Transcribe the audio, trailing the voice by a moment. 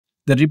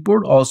The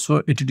report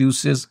also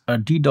introduces a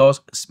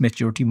DDoS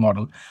Maturity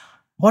Model.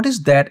 What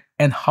is that,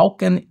 and how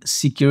can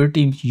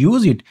security teams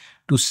use it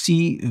to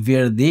see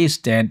where they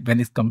stand when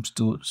it comes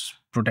to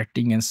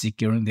protecting and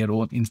securing their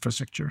own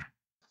infrastructure?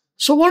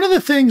 So one of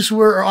the things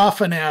we're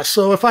often asked,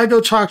 so if I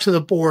go talk to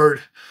the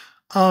board,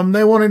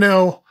 they want to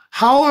know,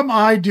 how am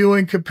I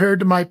doing compared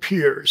to my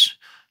peers?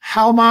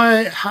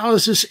 How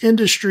is this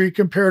industry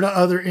compared to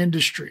other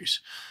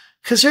industries?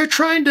 Because they're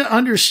trying to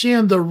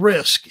understand the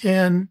risk.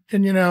 And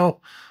you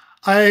know,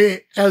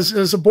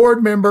 as a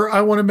board member,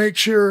 I want to make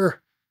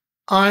sure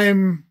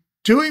I'm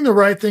doing the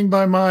right thing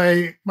by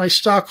my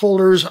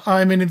stockholders.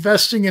 I'm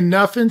investing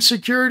enough in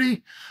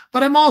security,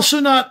 but I'm also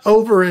not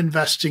over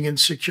investing in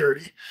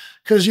security.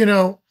 Because, you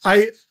know,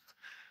 I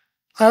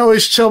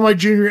always tell my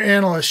junior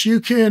analysts, you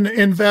can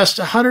invest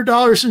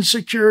 $100 in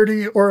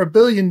security or $1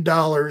 billion.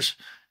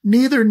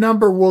 Neither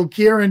number will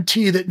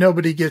guarantee that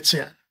nobody gets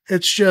in.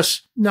 It's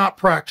just not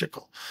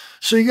practical.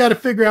 So you got to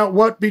figure out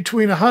what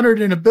between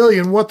 100 and $1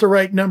 billion, what the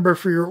right number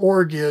for your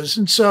org is.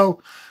 And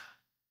so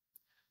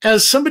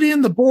as somebody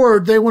in the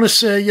board, they want to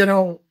say, you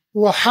know,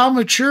 well, how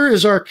mature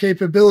is our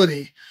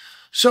capability?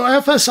 So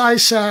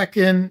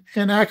FS-ISAC and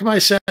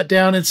Akamai sat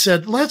down and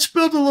said, let's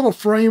build a little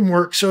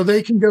framework so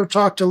they can go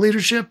talk to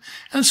leadership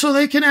and so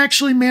they can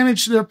actually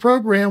manage their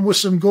program with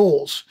some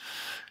goals.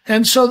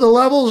 And so the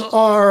levels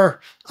are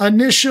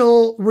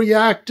initial,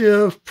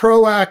 reactive,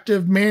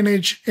 proactive,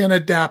 manage, and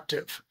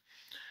adaptive.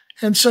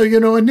 And so, you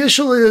know,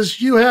 initial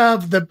is you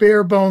have the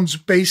bare bones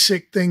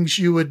basic things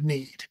you would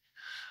need.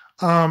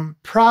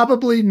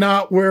 Probably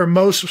not where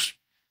most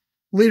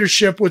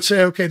leadership would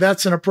say, okay,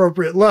 that's an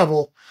appropriate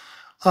level.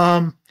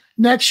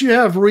 Next, you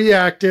have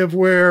reactive,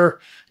 where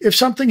if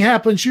something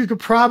happens, you could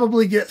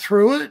probably get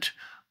through it,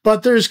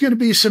 but there's going to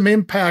be some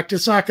impact.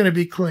 It's not going to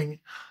be clean.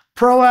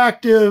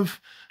 Proactive,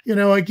 you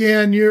know,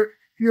 again,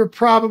 you're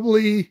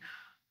probably,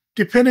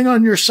 depending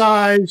on your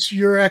size,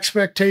 your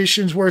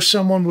expectations, where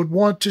someone would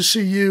want to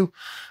see you.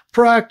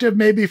 Proactive,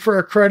 maybe for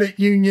a credit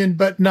union,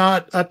 but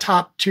not a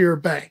top tier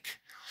bank.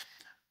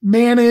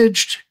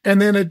 Managed,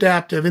 and then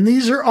adaptive. And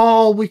these are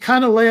all, we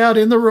kind of lay out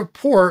in the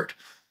report,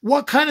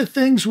 what kind of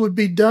things would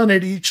be done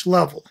at each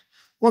level?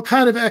 What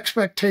kind of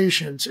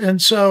expectations?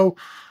 And so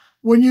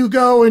when you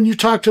go and you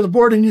talk to the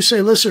board and you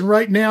say, listen,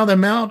 right now, the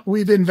amount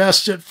we've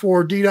invested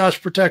for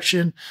DDoS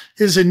protection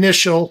is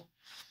initial.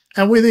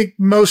 And we think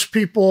most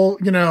people,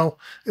 you know,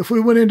 if we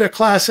went into a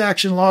class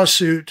action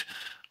lawsuit,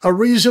 a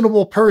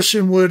reasonable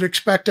person would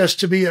expect us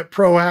to be at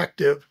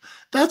proactive.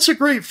 That's a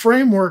great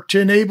framework to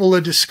enable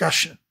a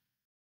discussion.